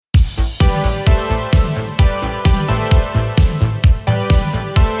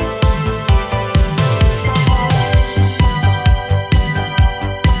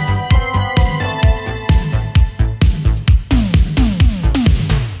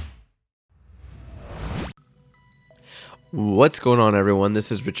What's going on, everyone?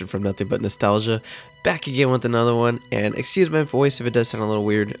 This is Richard from Nothing But Nostalgia, back again with another one. And excuse my voice if it does sound a little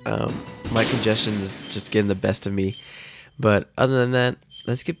weird. My congestion is just getting the best of me. But other than that,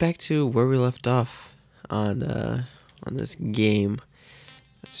 let's get back to where we left off on this game.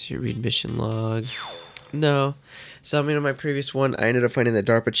 Let's see, read mission log. No. So, in my previous one, I ended up finding the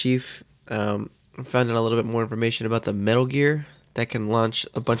DARPA chief. Found out a little bit more information about the Metal Gear that can launch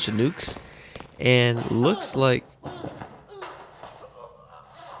a bunch of nukes. And looks like...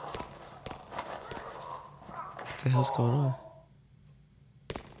 What the hell's going on?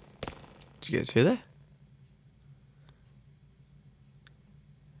 Did you guys hear that?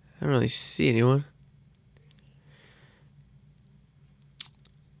 I don't really see anyone.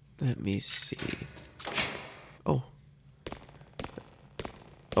 Let me see. Oh.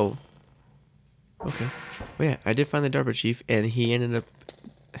 Okay. Well, yeah, I did find the DARPA chief, and he ended up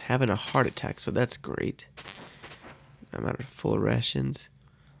having a heart attack, so that's great. I'm out of full of rations.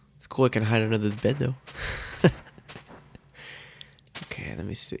 It's cool I can hide under this bed, though. Okay, let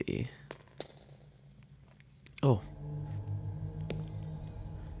me see. Oh.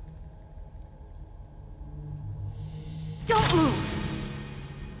 Don't move!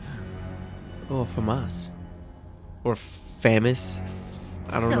 Oh, FAMAS. Or FAMAS.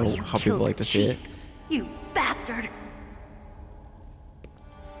 I don't know how people like to say it. You bastard!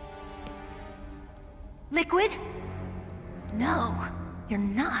 Liquid? No, you're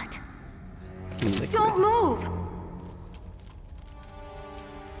not. Liquid. Don't move!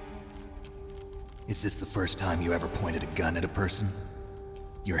 Is this the first time you ever pointed a gun at a person?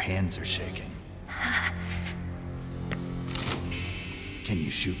 Your hands are shaking. Can you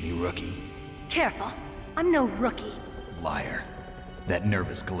shoot me, rookie? Careful, I'm no rookie. Liar. That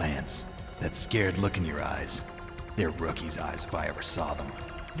nervous glance, that scared look in your eyes. They're rookie's eyes if I ever saw them.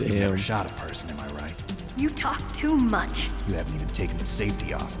 You've never shot a person, am I right? You talk too much. You haven't even taken the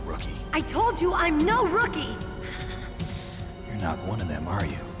safety off, rookie. I told you I'm no rookie! You're not one of them, are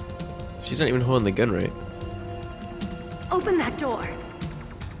you? She's not even holding the gun right. Open that door.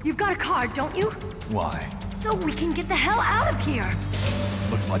 You've got a card, don't you? Why? So we can get the hell out of here.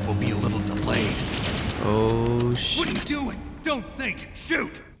 Looks like we'll be a little delayed. Oh, shit. What are you doing? Don't think!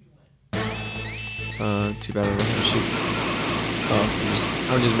 Shoot! Too bad I don't know how to shoot. Oh,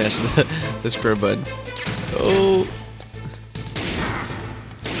 I'm just mashing the square button. Oh!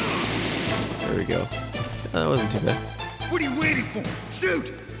 There we go. That wasn't too bad. What are you waiting for?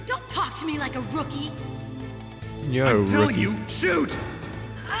 Shoot! Don't talk to me like a rookie. You're a rookie. Telling you, shoot!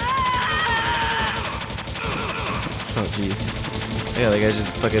 Oh, jeez. Yeah, like I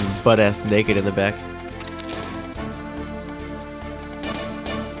just fucking butt-ass naked in the back.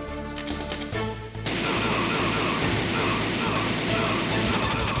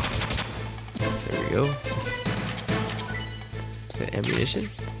 There we go. The ammunition.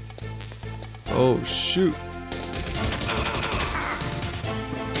 Oh, shoot.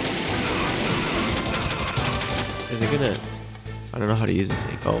 Is it gonna... I don't know how to use this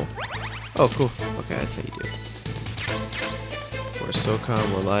thing. Oh. Oh, cool. Okay, that's how you do it. We're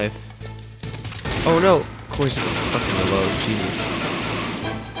SOCOM, we're live. Oh no! Of course it's fucking reload. Jesus.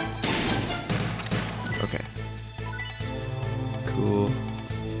 Okay. Cool.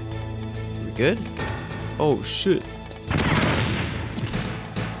 We good? Oh shit.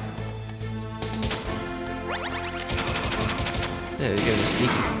 Yeah, you guys are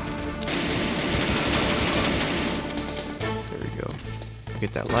sneaky. There we go.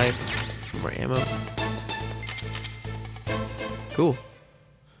 Get that life. Some more ammo. Cool.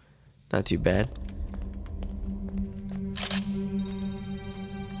 Not too bad.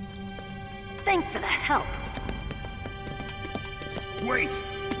 Thanks for the help. Wait!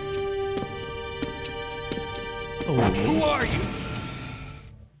 Oh, Who are you?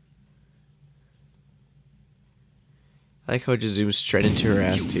 I like how it just zooms straight into her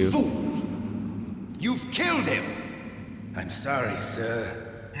ass, You too. fool! You've killed him! I'm sorry,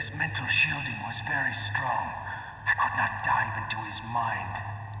 sir. His mental shielding was very strong. I could not dive into his mind.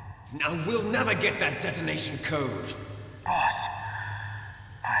 Now we'll never get that detonation code. Boss,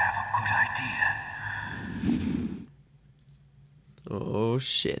 I have a good idea. Oh,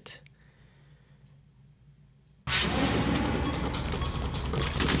 shit.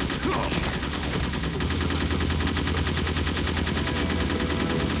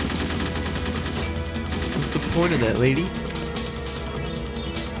 What's the point of that, lady?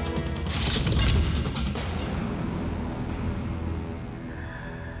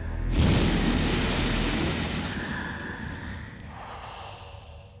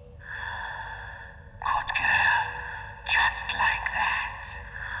 Good girl. Just like that.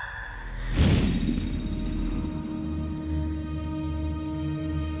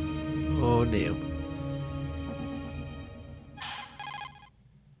 damn.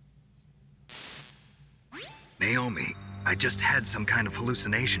 Naomi, I just had some kind of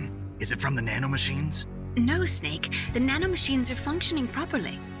hallucination. Is it from the nanomachines? No, Snake. The nanomachines are functioning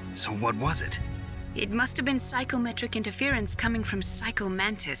properly. So what was it? It must have been psychometric interference coming from Psycho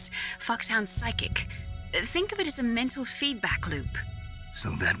Mantis, Foxhound's psychic. Think of it as a mental feedback loop. So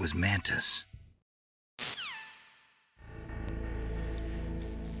that was Mantis.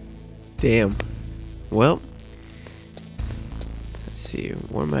 Damn. Well, let's see.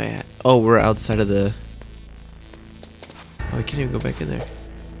 Where am I at? Oh, we're outside of the... Oh, I can't even go back in there.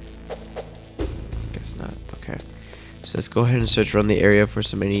 Guess not. Okay. So let's go ahead and search around the area for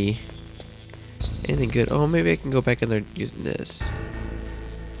anything good. Oh, maybe I can go back in there using this.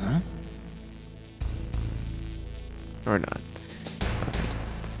 Huh? Or not. Okay.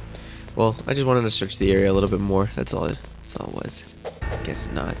 Well, I just wanted to search the area a little bit more. That's all it was.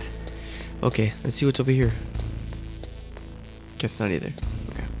 Guess not. Okay, let's see what's over here. Guess not either.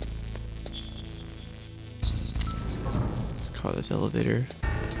 Okay. Let's call this elevator.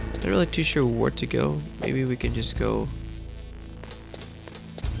 Not really too sure where to go. Maybe we can just go.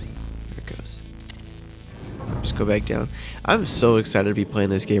 There it goes. Just go back down. I'm so excited to be playing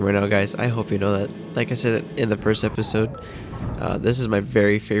this game right now, guys. I hope you know that. Like I said in the first episode, this is my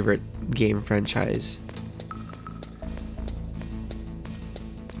very favorite game franchise.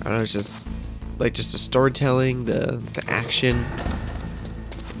 I don't know, it's just like the storytelling, the action,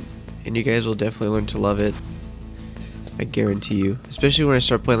 and you guys will definitely learn to love it. I guarantee you. Especially when I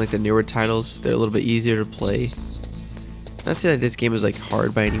start playing like the newer titles, they're a little bit easier to play. Not saying that this game is like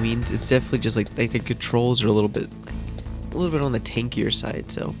hard by any means. It's definitely just like the controls are a little bit on the tankier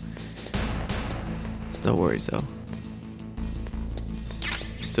side, so it's no worries though.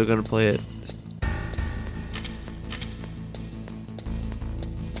 Still gonna play it.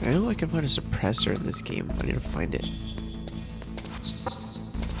 I know I can find a suppressor in this game. I need to find it.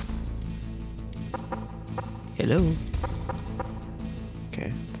 Hello.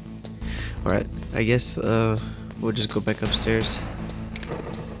 Okay. Alright, I guess we'll just go back upstairs.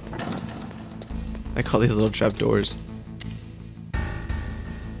 I call these little trap doors.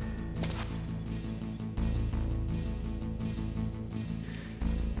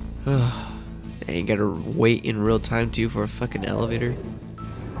 And you gotta wait in real time too for a fucking elevator.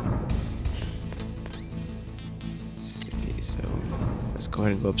 Let's go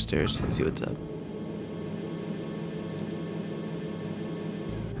ahead and go upstairs and see what's up.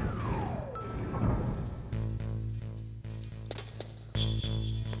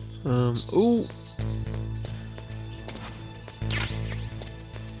 Ooh.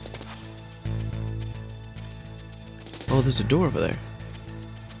 Oh, there's a door over there.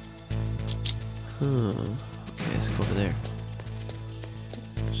 Huh. Okay, let's go over there.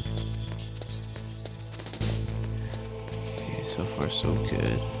 Okay, so far so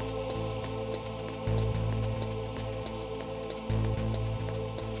good.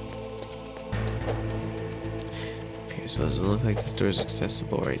 Okay, so it doesn't look like this door is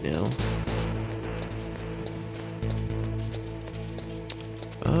accessible right now.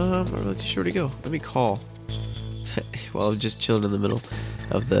 I'm not really too sure where to go. Let me call. While I'm just chilling in the middle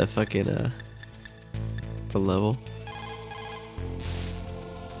of the fucking the level.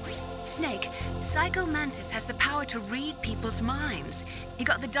 Snake, Psycho Mantis has the power to read people's minds. He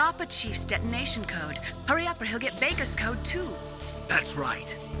got the DARPA chief's detonation code. Hurry up or he'll get Baker's code too. That's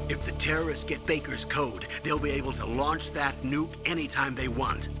right. If the terrorists get Baker's code, they'll be able to launch that nuke anytime they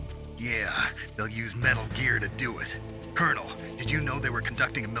want. Yeah, they'll use Metal Gear to do it. Colonel, did you know they were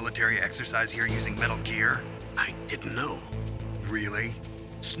conducting a military exercise here using Metal Gear? I didn't know. Really?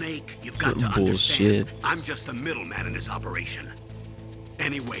 Snake, you've got to Bullshit. understand. I'm just the middleman in this operation.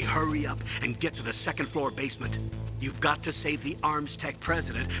 Anyway, hurry up and get to the second floor basement. You've got to save the Arms Tech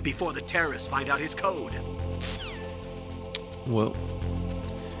president before the terrorists find out his code. Well,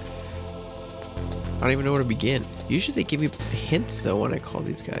 I don't even know where to begin. Usually they give me hints though when I call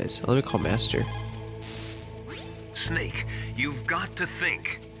these guys. Let me call Master. Snake, you've got to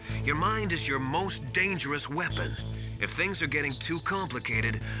think. Your mind is your most dangerous weapon. If things are getting too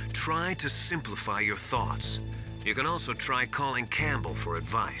complicated, try to simplify your thoughts. You can also try calling Campbell for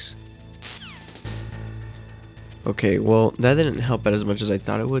advice. Okay, well, that didn't help out as much as I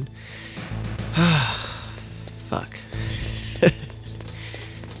thought it would. Fuck.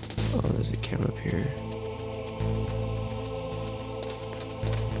 Oh, there's a camera up here.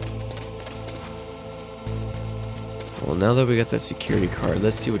 Well, now that we got that security card,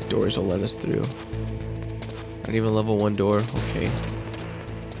 let's see what doors will let us through. Not even a level 1 door. Okay.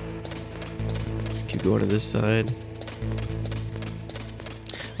 Let's keep going to this side.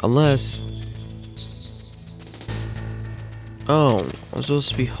 Unless Oh, I'm supposed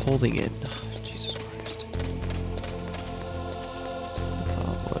to be holding it. Oh, Jesus Christ. That's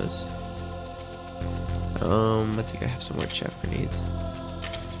all it was. I think I have some more chaff grenades.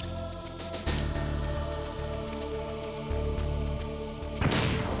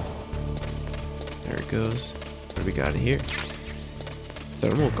 There it goes. What do we got in here?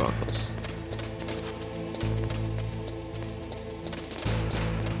 Thermal goggles.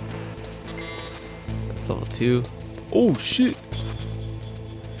 That's level 2. Oh shit!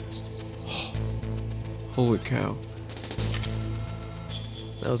 Holy cow!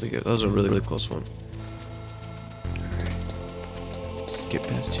 That was a really, really close one. Alright. Skip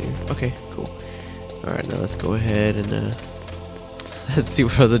past here. Okay, cool. Alright, now let's go ahead and let's see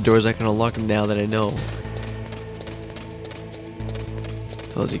what other doors I can unlock now that I know.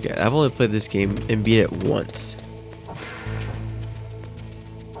 Told you guys, I've only played this game and beat it once.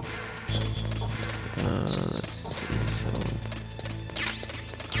 Let's see, so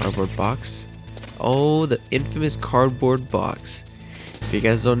cardboard box. Oh, the infamous cardboard box. If you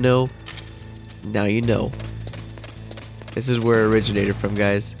guys don't know, now you know. This is where it originated from,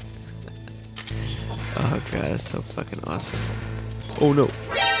 guys. Oh god, that's so fucking awesome. Oh no.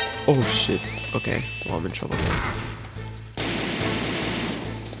 Oh shit. Okay, well I'm in trouble now.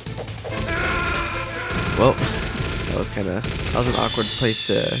 Well, that was an awkward place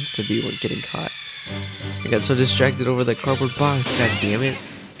to be when getting caught. I got so distracted over the cardboard box, god damn it.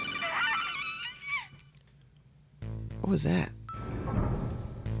 What was that?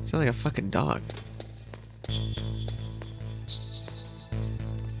 Sounded like a fucking dog.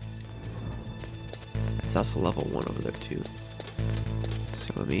 That's also level 1 over there too.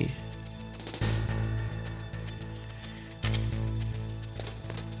 So let me...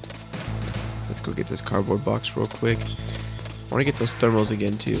 Let's go get this cardboard box real quick. I want to get those thermals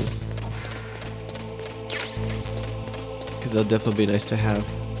again too. Because they'll definitely be nice to have.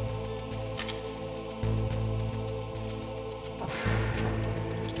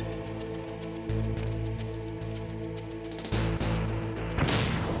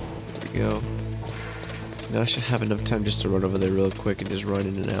 There we go. So now I should have enough time just to run over there real quick and just run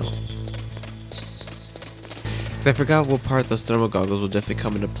in and out. Because I forgot what part those thermal goggles will definitely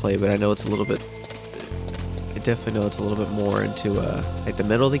come into play, but I know it's a little bit... I definitely know it's a little bit more into, like the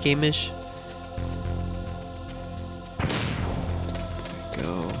middle of the game-ish. There we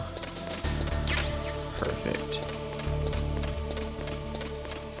go. Perfect.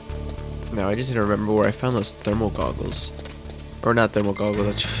 Now I just need to remember where I found those thermal goggles. Or not thermal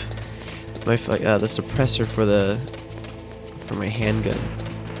goggles, my, the suppressor for my handgun.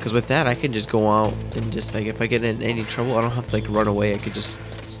 Because with that, I can just go out and just, like, if I get in any trouble, I don't have to, like, run away. I could just...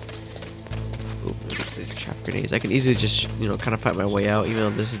 Ooh, look at these chaff grenades. I can easily just, you know, kind of fight my way out, even though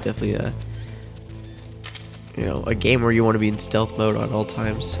this is definitely a... You know, a game where you want to be in stealth mode at all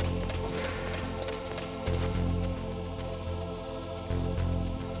times.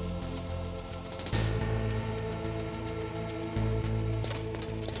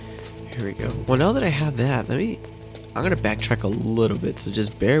 Here we go. Well, now that I have that, I'm gonna backtrack a little bit, so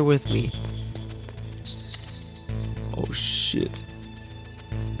just bear with me. Oh shit.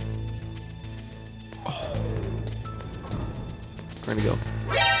 Oh. We're gonna go.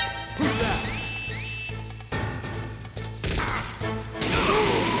 Who's that?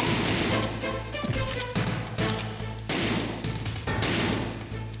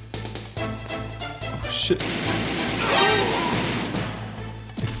 Oh shit.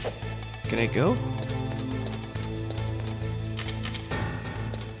 Can I go?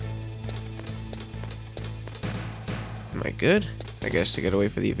 Am I good? I guess I gotta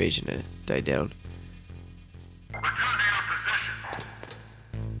wait for the evasion to die down.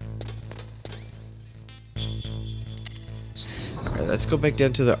 Alright, let's go back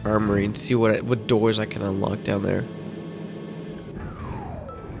down to the armory and see what doors I can unlock down there.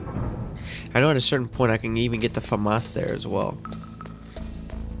 I know at a certain point I can even get the FAMAS there as well.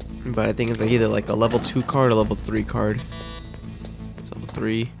 But I think it's like either like a level 2 card or level 3 card. So level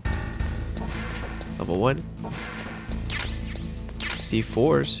 3. Level 1.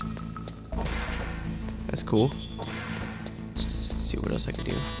 C4s. That's cool. Let's see what else I can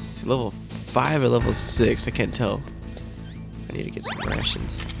do. See, level 5 or level 6? I can't tell. I need to get some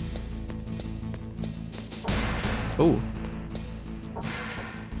rations. Oh.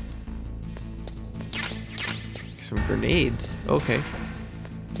 Some grenades. Okay.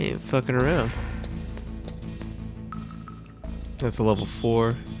 Ain't fucking around. That's a level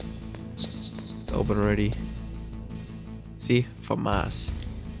 4. It's open already. See? FAMAS.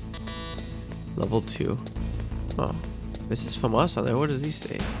 Level 2. Oh. This is FAMAS on there. What does he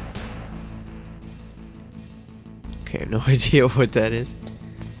say? Okay, I have no idea what that is.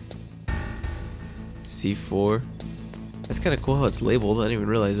 C4. That's kind of cool how it's labeled. I didn't even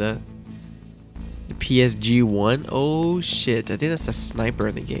realize that. The PSG-1. Oh shit! I think that's a sniper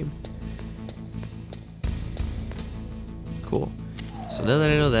in the game. Cool. So now that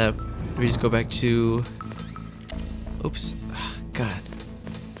I know that, let me just go back to. Oops. God.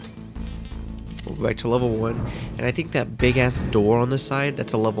 We'll go back to level 1, and I think that big ass door on the side,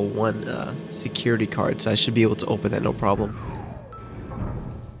 that's a level 1 security card, so I should be able to open that no problem.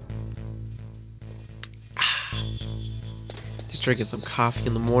 Just drinking some coffee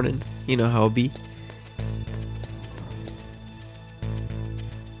in the morning, you know how it be.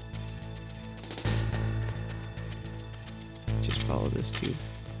 Just follow this dude.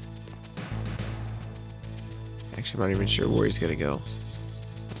 Actually, I'm not even sure where he's gonna go.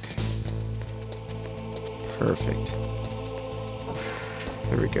 Perfect.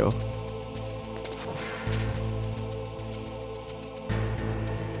 There we go.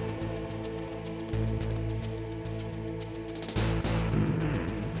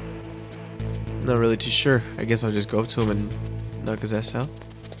 Not really too sure. I guess I'll just go up to him and knock his ass out.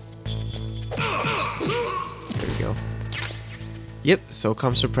 There we go. Yep,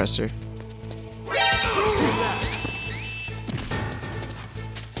 SOCOM suppressor.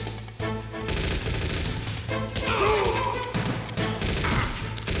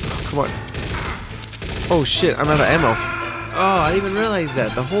 Come on. Oh shit, I'm out of ammo. Oh, I didn't even realize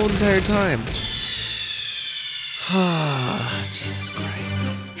that the whole entire time. Ah, Jesus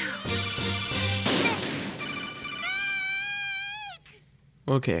Christ.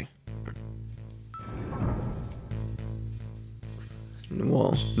 Okay.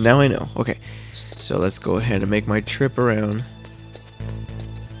 Well, now I know. Okay. So let's go ahead and make my trip around.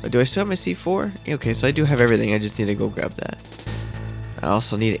 Do I still have my C4? Okay, so I do have everything. I just need to go grab that. I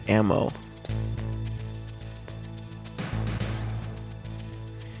also need ammo.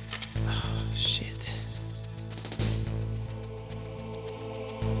 Oh, shit.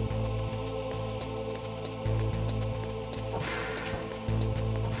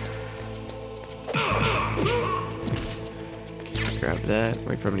 Okay, grab that.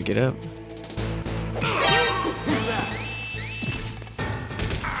 Wait for him to get up.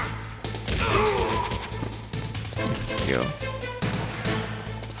 There we go.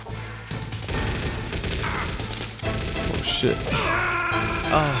 Shit.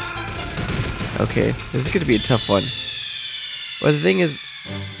 Oh. Okay, this is gonna be a tough one. Well, the thing is,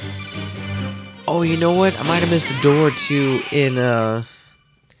 oh, you know what? I might have missed a door too in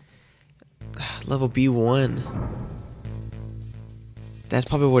level B1. That's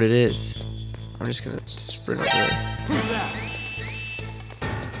probably what it is. I'm just gonna sprint over there.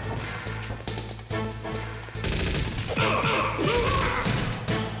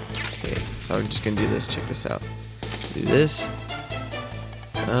 Okay, so I'm just gonna do this. Check this out. Do this.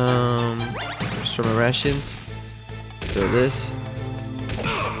 Restore my rations. Do this.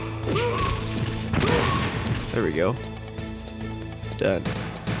 There we go. Done.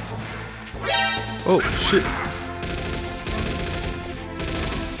 Oh shit.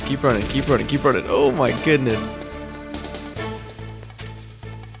 Just keep running, keep running, keep running. Oh my goodness.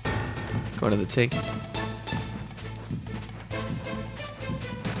 Going to the tank.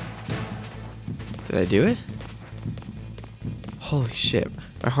 Did I do it? Holy shit.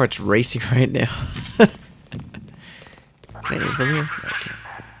 My heart's racing right now. Can I aim from here?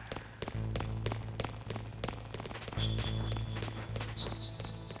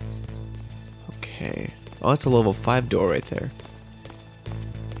 Okay. Okay. Oh, that's a level 5 door right there.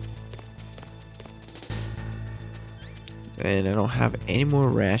 And I don't have any more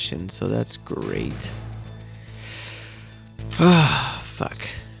rations, so that's great. Ah, fuck.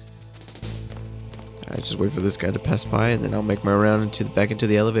 I just wait for this guy to pass by, and then I'll make my round into back into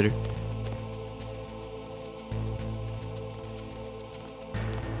the elevator.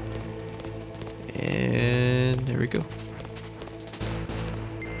 And there we go.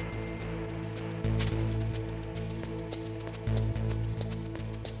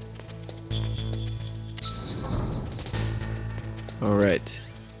 All right.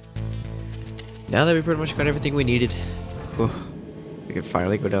 Now that we pretty much got everything we needed, we can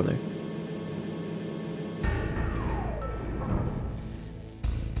finally go down there.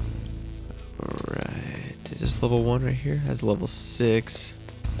 Alright, is this level 1 right here? That's level 6.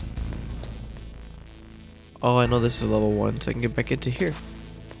 Oh, I know this is level 1, so I can get back into here.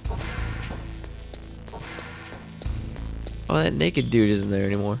 Oh, that naked dude isn't there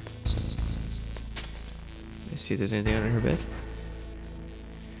anymore. Let's see if there's anything under her bed.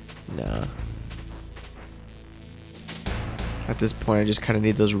 Nah. At this point, I just kind of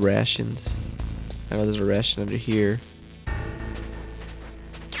need those rations. I know there's a ration under here.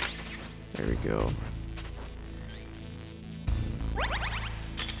 There we go.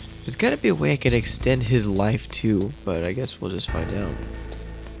 There's gotta be a way I can extend his life too, but I guess we'll just find out.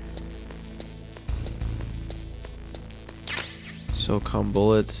 SOCOM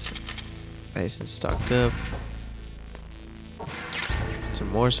bullets. Nice and stocked up.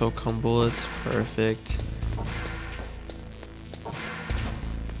 Some more SOCOM bullets. Perfect.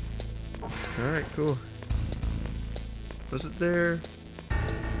 Alright, cool. Was it there?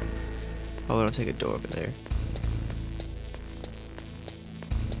 Oh, I don't take a door over there.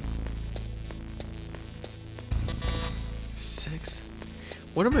 Six.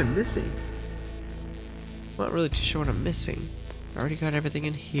 What am I missing? I'm not really too sure what I'm missing. I already got everything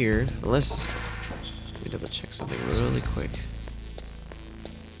in here. Unless... Let me double check something really quick.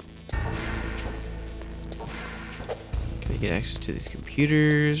 Can I get access to these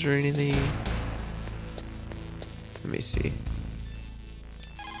computers or anything? Let me see.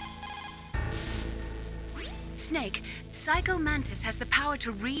 Snake, Psycho Mantis has the power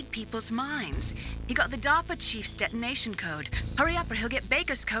to read people's minds. He got the DARPA chief's detonation code. Hurry up or he'll get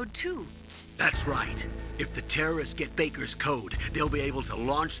Baker's code too. That's right. If the terrorists get Baker's code, they'll be able to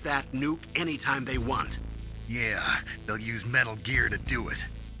launch that nuke anytime they want. Yeah, they'll use Metal Gear to do it.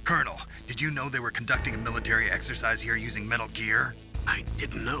 Colonel, did you know they were conducting a military exercise here using Metal Gear? I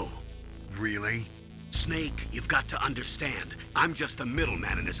didn't know. Really? Snake, you've got to understand. I'm just the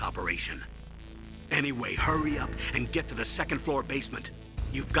middleman in this operation. Anyway, hurry up and get to the second floor basement.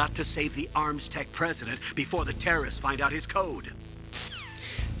 You've got to save the Arms Tech president before the terrorists find out his code.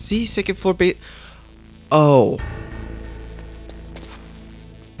 See, second floor base. Oh.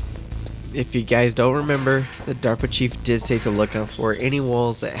 If you guys don't remember, the DARPA chief did say to look out for any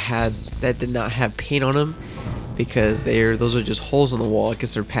walls that did not have paint on them, because those are just holes in the wall. I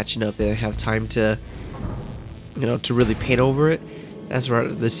guess they're patching up. They didn't have time to, to really paint over it. That's where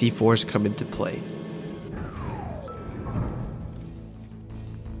the C4s come into play.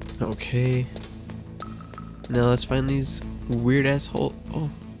 Okay. Now let's find these weird ass holes. Oh.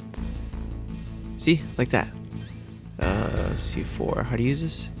 See? Like that. C4. How do you use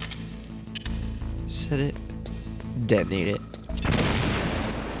this? Set it. Detonate it.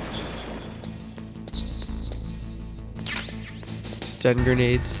 Stun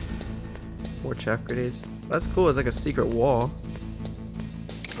grenades. More chaff grenades. That's cool. It's like a secret wall.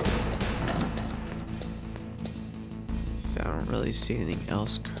 I don't really see anything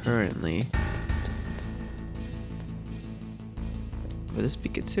else currently. Would this be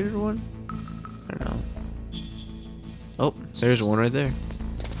considered one? I don't know. Oh, there's one right there.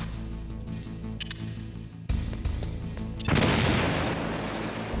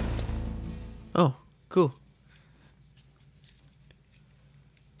 Oh, cool.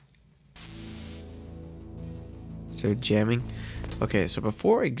 So jamming. Okay, so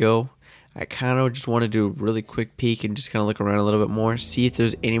before I go, I kind of just want to do a really quick peek and just kind of look around a little bit more, see if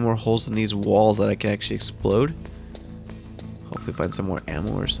there's any more holes in these walls that I can actually explode. Hopefully find some more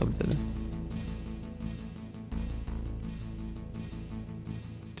ammo or something.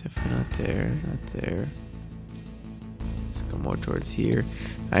 Definitely not there, not there. Let's go more towards here.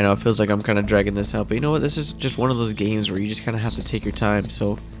 I know it feels like I'm kind of dragging this out, but you know what? This is just one of those games where you just kind of have to take your time,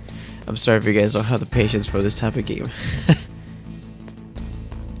 so I'm sorry if you guys don't have the patience for this type of game.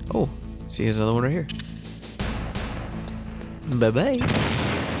 Oh, see, here's another one right here. Bye-bye.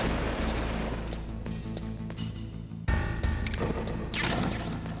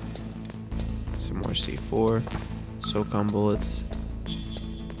 Some more C4. SOCOM bullets.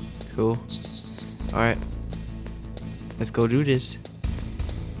 Cool. Alright. Let's go do this.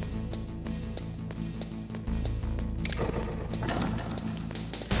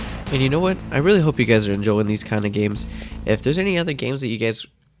 And you know what? I really hope you guys are enjoying these kind of games. If there's any other games that you guys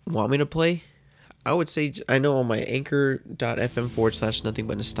want me to play, I would say, I know on my anchor.fm/nothing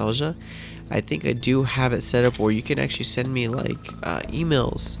but nostalgia, I think I do have it set up where you can actually send me like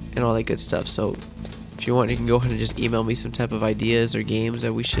emails and all that good stuff. So if you want, you can go ahead and just email me some type of ideas or games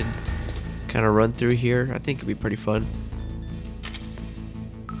that we should kind of run through here. I think it'd be pretty fun.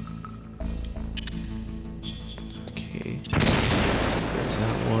 Okay, there's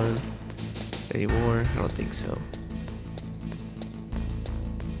that one. Any more? I don't think so.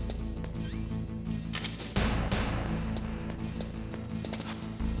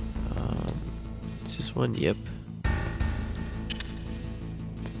 Is this one? Yep.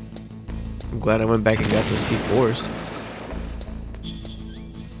 I'm glad I went back and got those C4s.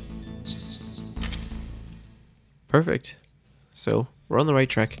 Perfect. So, we're on the right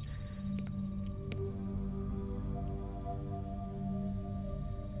track.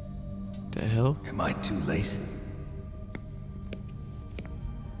 The hell? Am I too late?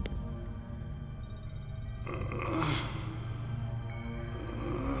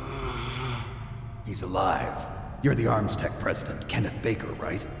 He's alive. You're the Arms Tech president, Kenneth Baker,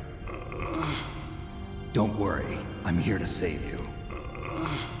 right? Don't worry. I'm here to save you.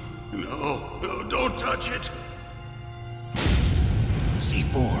 No, don't touch it.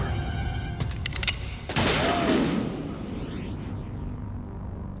 C4.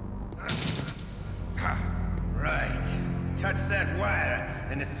 Right. Touch that wire,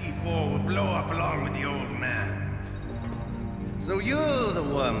 and the C4 will blow up along with the old man. So you're the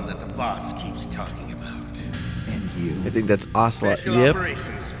one that the boss keeps talking about. And you. I think that's Ocelot. Special Yep.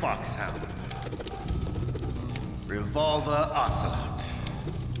 Operations Foxhound. Revolver Ocelot.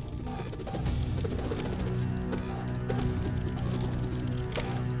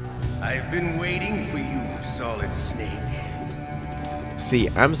 I've been waiting for you, Solid Snake. See,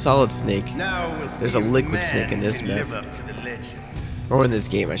 I'm Solid Snake. Now we'll There's see a if liquid man snake in this can map. live up to the legend. Or in this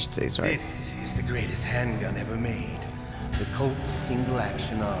game, I should say, sorry. This is the greatest handgun ever made. The Colt Single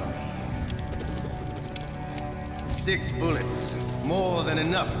Action Army. 6 bullets, more than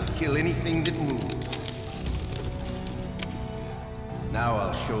enough to kill anything that moves. Now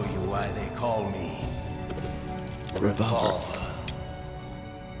I'll show you why they call me Revolver.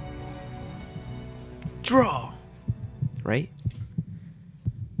 Draw! Right?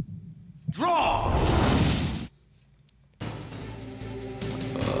 Draw!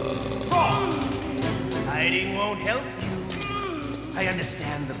 Draw! Hiding won't help you. I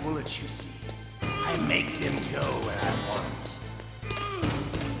understand the bullets you see. I make them go where I want.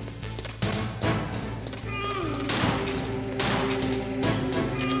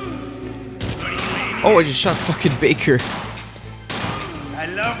 Oh, I just shot fucking Baker. I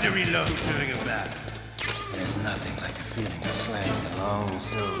love to reload during a battle. There's nothing like the feeling of slamming a long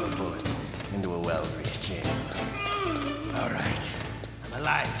silver bullet into a well-greased chamber. All right, I'm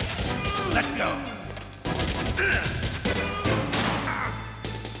alive. Let's go.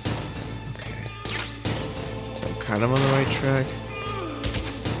 So I'm kind of on the right track.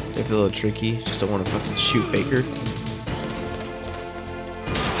 Definitely a little tricky. Just don't want to fucking shoot Baker.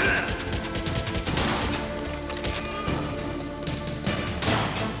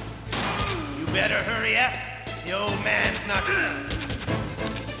 You better hurry up. The old man's not.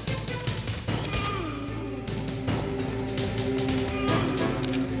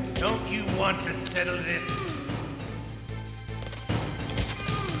 Don't you want to settle this?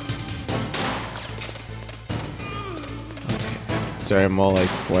 Sorry, I'm all like,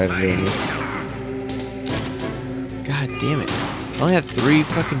 why am I doing this? God damn it. I only have 3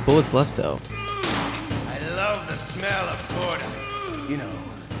 fucking bullets left though. I love the smell of Corda. You know,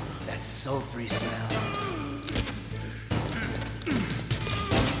 that sulfury smell.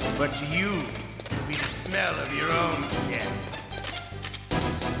 But to you, it'll be the smell of your own death.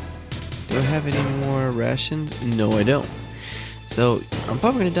 Do I have any more rations? No, I don't. So, I'm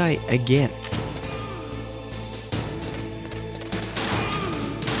probably gonna die again.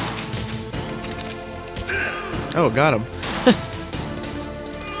 Oh, got him.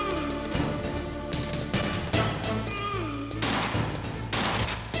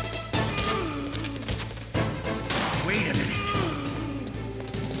 Wait a minute.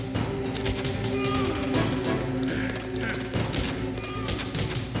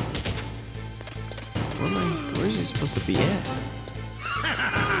 Where is he supposed to be at?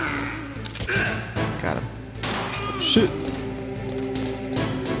 Got him. Shit.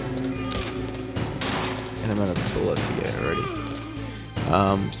 And I'm out of bullets again already.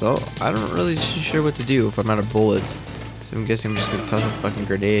 So I don't really sure what to do if I'm out of bullets. So I'm guessing I'm just gonna toss a fucking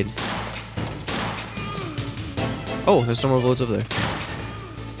grenade. Oh, there's some more bullets over there.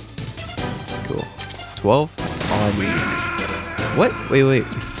 Cool. 12? That's all I need. What? Wait.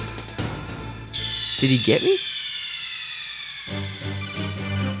 Did he get me?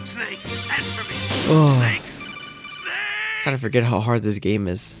 Snake, answer me. Oh. Snake. Kind of forget how hard this game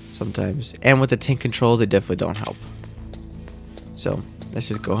is sometimes. And with the tank controls, they definitely don't help. So, let's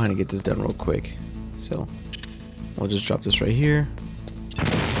just go ahead and get this done real quick. So, we'll just drop this right here.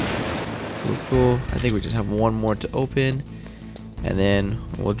 Cool. I think we just have one more to open. And then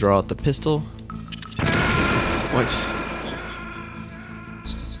we'll draw out the pistol. What?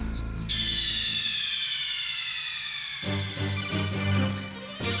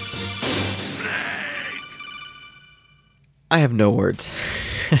 I have no words.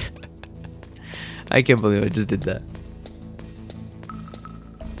 I can't believe I just did that.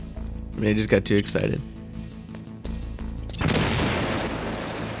 I mean, I just got too excited.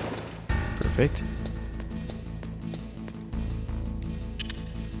 Perfect.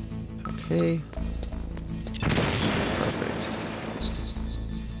 Okay. Okay. Perfect.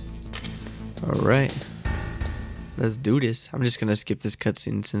 Alright. Let's do this. I'm just gonna skip this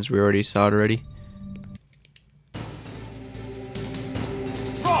cutscene since we already saw it already.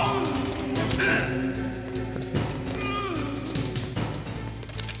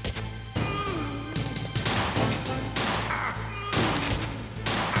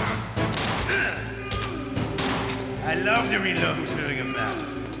 I love the reload during a battle.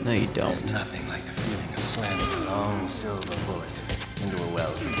 No, you don't. There's nothing like the feeling of slamming a long silver bullet into a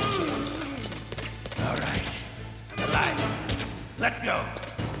well-greased chamber. All right, I'm alive. Let's go.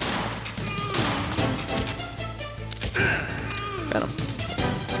 Got him.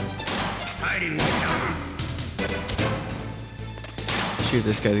 Hiding with Shoot,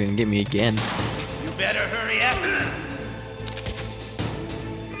 this guy's gonna get me again. you better hurry up.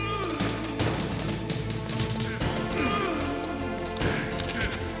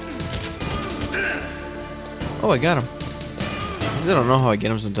 Oh, I got him. I don't know how I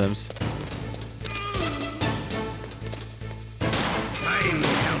get him sometimes. Hiding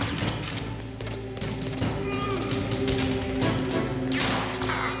with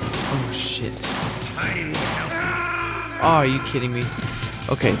Oh, shit. Hiding with Oh, are you kidding me?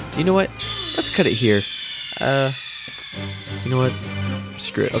 Okay, you know what? Let's cut it here. You know what?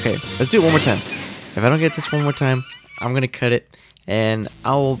 Screw it. Okay, let's do it one more time. If I don't get this one more time, I'm gonna cut it, and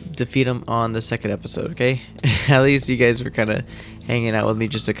I'll defeat him on the second episode, okay? At least you guys were kind of hanging out with me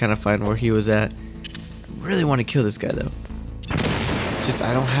just to kind of find where he was at. Really want to kill this guy, though. Just,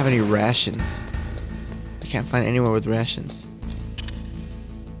 I don't have any rations. I can't find anywhere with rations.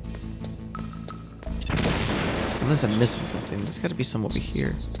 Unless I'm missing something. There's got to be some over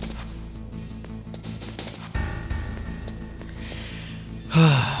here.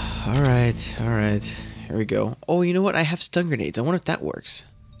 Alright, alright. Here we go. Oh, you know what? I have stun grenades. I wonder if that works.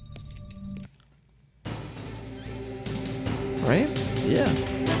 Right? Yeah.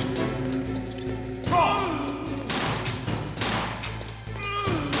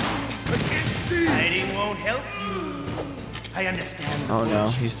 Hiding won't help you. I understand. Oh no,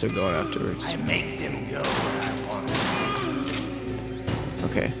 he's still going afterwards. I make them go where I want them.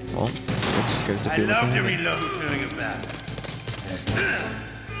 Okay, well, let's just go to I defeat love to him. reload during a battle. There's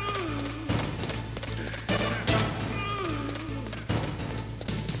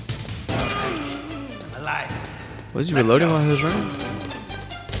Alright, I'm alive. Was he Let's reloading go. while he was running?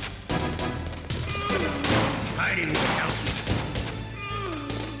 Hiding will help you.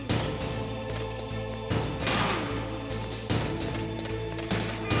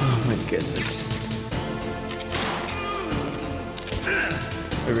 Oh my goodness.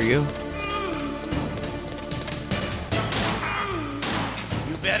 There we go.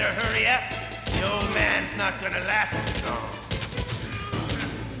 You better hurry up. The old man's not gonna last too long.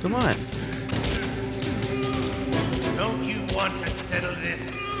 Come on. Don't you want to settle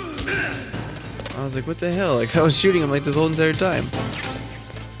this? I was like, what the hell? Like, I was shooting him like this whole entire time.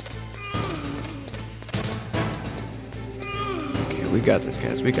 Okay, we got this,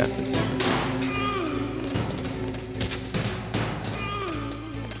 guys. We got this.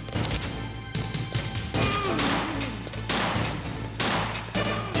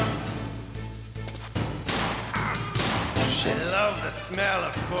 I love the smell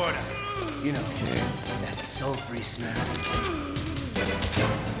of Corda. You know, that sulfury smell.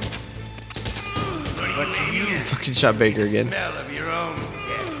 But to you, Fucking shot Baker the again. smell of your own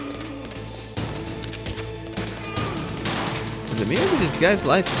death. Is it me or did this guy's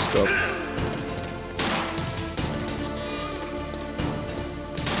life just go up?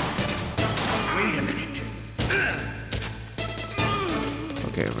 Wait a minute.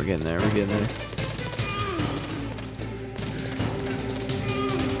 Okay, we're getting there. We're getting there.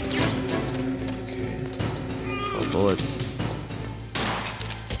 Okay. 12 bullets.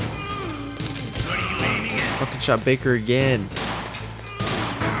 What are you aiming at? Fucking shot Baker again.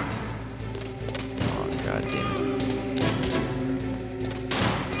 Oh, god damn it.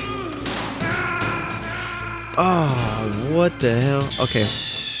 Oh, what the hell? Okay,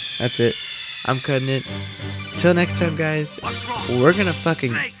 that's it. I'm cutting it. Till next time, guys. We're gonna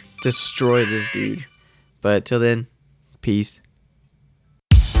fucking destroy this dude. But till then, peace.